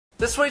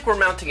This week we're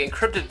mounting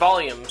encrypted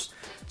volumes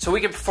so we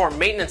can perform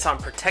maintenance on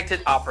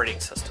protected operating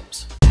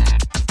systems.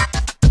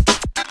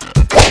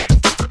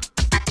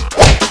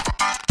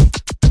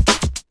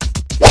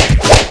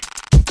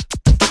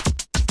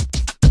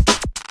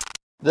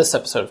 This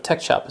episode of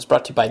Tech Shop is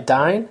brought to you by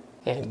Dyn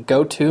and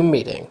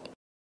GoToMeeting.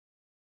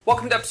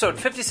 Welcome to episode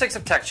 56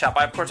 of Tech Shop.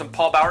 I, of course, am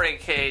Paul Bauer,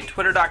 aka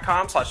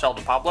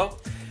twitter.com/ElDePablo.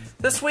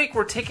 This week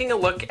we're taking a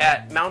look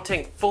at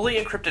mounting fully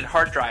encrypted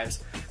hard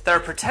drives that are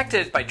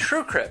protected by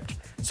Truecrypt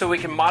so we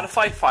can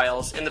modify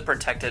files in the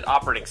protected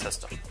operating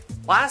system.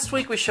 Last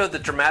week we showed the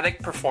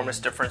dramatic performance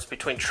difference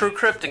between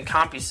Truecrypt and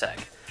CompuSeg,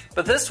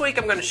 but this week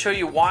I'm going to show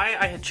you why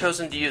I had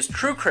chosen to use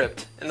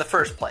Truecrypt in the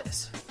first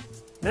place.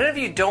 Many of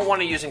you don't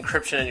want to use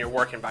encryption in your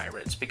work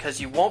environments because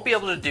you won't be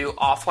able to do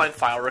offline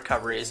file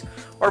recoveries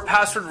or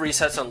password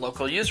resets on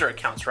local user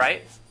accounts,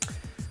 right?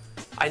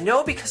 I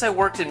know because I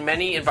worked in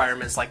many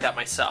environments like that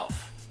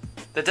myself.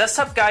 The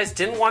desktop guys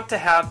didn't want to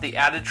have the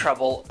added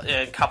trouble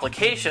and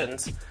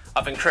complications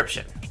of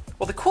encryption.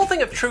 Well, the cool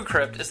thing of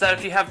Truecrypt is that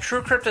if you have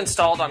Truecrypt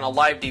installed on a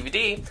live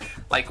DVD,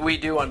 like we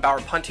do on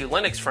Bauer-Puntu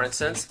Linux for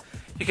instance,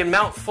 you can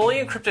mount fully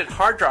encrypted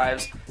hard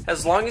drives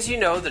as long as you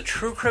know the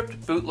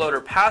Truecrypt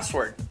bootloader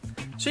password,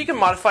 so you can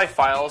modify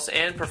files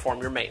and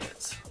perform your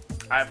maintenance.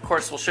 I, of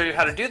course, will show you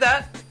how to do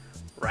that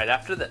right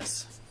after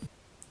this.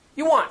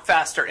 You want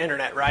faster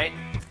internet, right?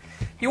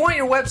 You want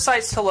your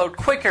websites to load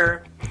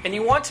quicker, and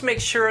you want to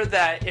make sure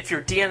that if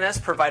your DNS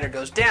provider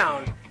goes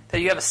down, that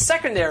you have a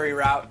secondary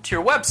route to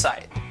your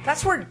website.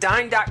 That's where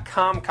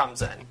Dyn.com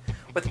comes in.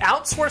 With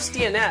outsourced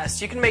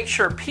DNS, you can make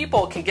sure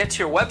people can get to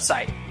your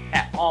website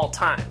at all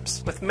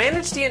times. With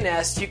managed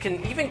DNS, you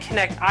can even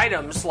connect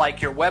items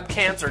like your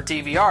webcams or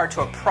DVR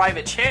to a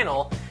private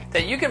channel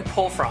that you can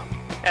pull from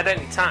at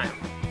any time.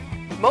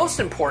 Most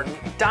important,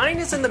 Dyn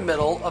is in the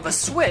middle of a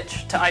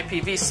switch to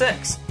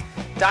IPv6.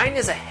 Dyn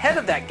is ahead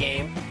of that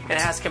game and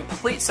has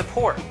complete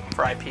support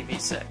for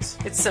IPv6.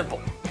 It's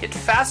simple. Get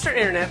faster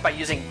internet by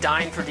using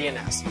Dyn for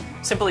DNS.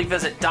 Simply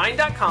visit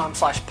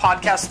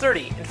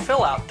dyn.com/podcast30 and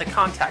fill out the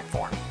contact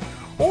form.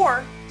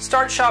 Or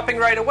start shopping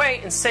right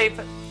away and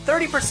save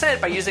 30%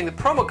 by using the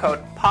promo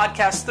code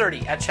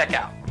podcast30 at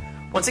checkout.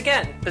 Once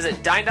again,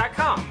 visit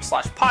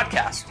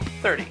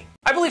dyn.com/podcast30.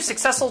 I believe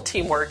successful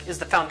teamwork is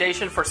the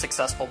foundation for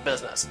successful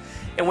business.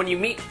 And when you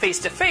meet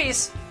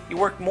face-to-face, you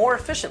work more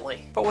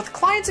efficiently. But with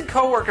clients and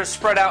coworkers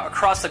spread out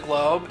across the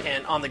globe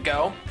and on the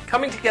go,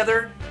 coming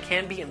together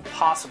can be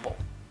impossible.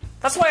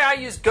 That's why I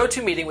use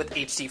GoToMeeting with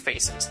HD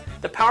Faces,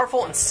 the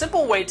powerful and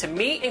simple way to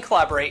meet and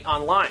collaborate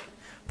online,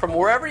 from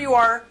wherever you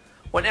are,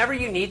 whenever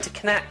you need to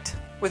connect.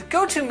 With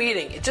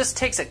GoToMeeting, it just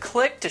takes a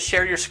click to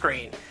share your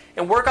screen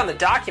and work on the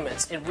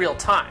documents in real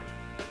time.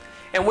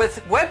 And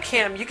with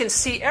webcam, you can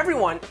see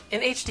everyone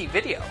in HD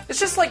video. It's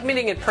just like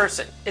meeting in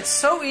person. It's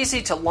so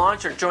easy to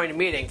launch or join a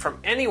meeting from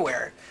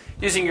anywhere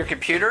using your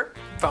computer,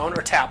 phone,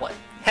 or tablet.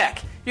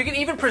 Heck, you can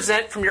even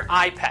present from your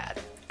iPad.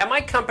 At my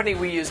company,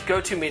 we use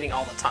GoToMeeting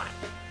all the time,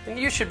 and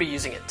you should be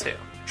using it too.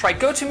 Try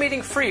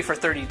GoToMeeting free for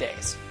 30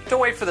 days. Don't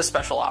wait for the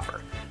special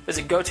offer.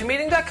 Visit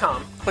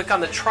GoToMeeting.com, click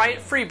on the Try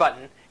It Free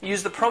button, and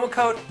use the promo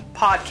code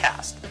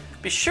PODCAST.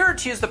 Be sure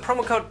to use the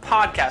promo code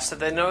PODCAST so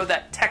they know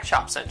that Tech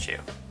Shop sent you.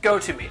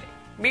 GoToMeeting.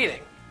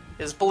 Meeting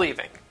is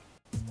believing.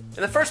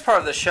 In the first part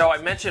of the show, I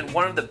mentioned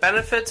one of the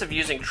benefits of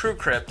using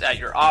Truecrypt at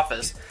your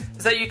office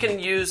is that you can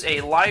use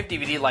a live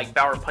DVD like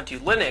Bauer-Puntu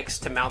Linux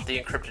to mount the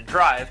encrypted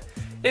drive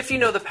if you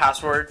know the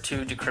password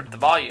to decrypt the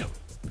volume.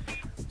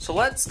 So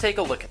let's take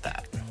a look at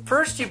that.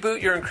 First, you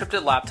boot your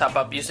encrypted laptop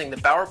up using the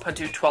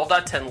Bauer-Puntu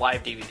 12.10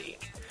 live DVD.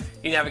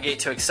 You navigate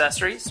to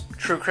Accessories,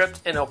 Truecrypt,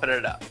 and open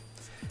it up.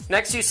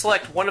 Next, you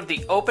select one of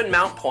the open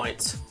mount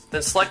points,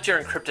 then select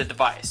your encrypted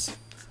device.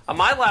 On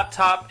my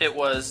laptop, it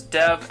was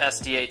Dev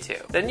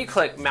SDA2. Then you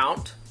click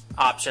Mount,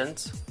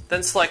 Options,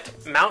 then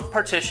select Mount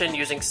Partition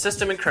using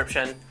System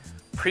Encryption,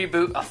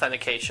 Pre-boot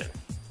Authentication.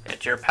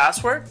 Enter your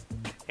password,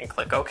 and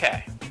click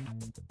OK.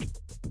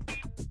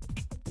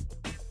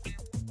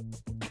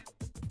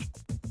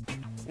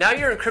 Now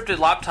your encrypted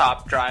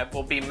laptop drive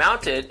will be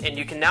mounted, and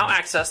you can now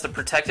access the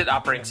protected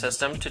operating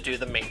system to do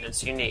the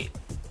maintenance you need.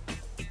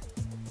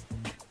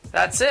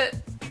 That's it.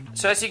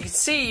 So as you can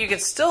see, you can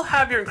still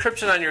have your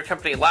encryption on your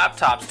company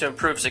laptops to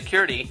improve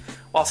security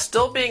while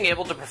still being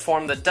able to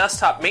perform the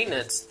desktop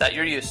maintenance that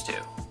you're used to.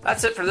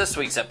 That's it for this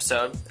week's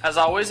episode. As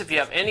always, if you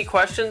have any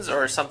questions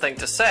or something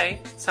to say,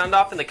 sound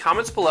off in the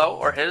comments below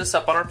or hit us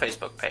up on our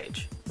Facebook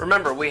page.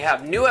 Remember, we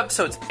have new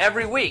episodes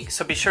every week,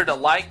 so be sure to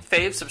like,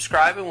 fave,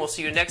 subscribe, and we'll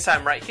see you next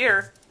time right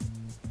here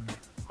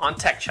on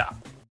Tech Shop.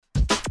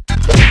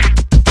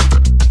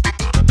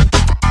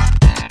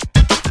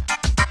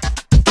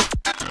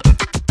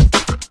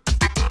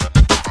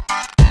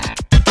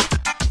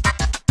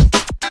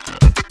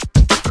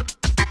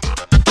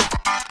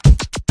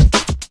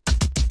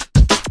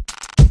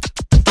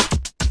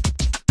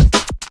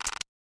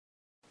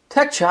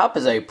 Tech Shop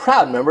is a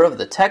proud member of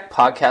the Tech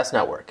Podcast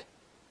Network.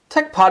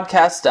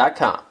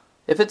 TechPodcasts.com.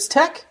 If it's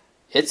tech,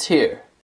 it's here.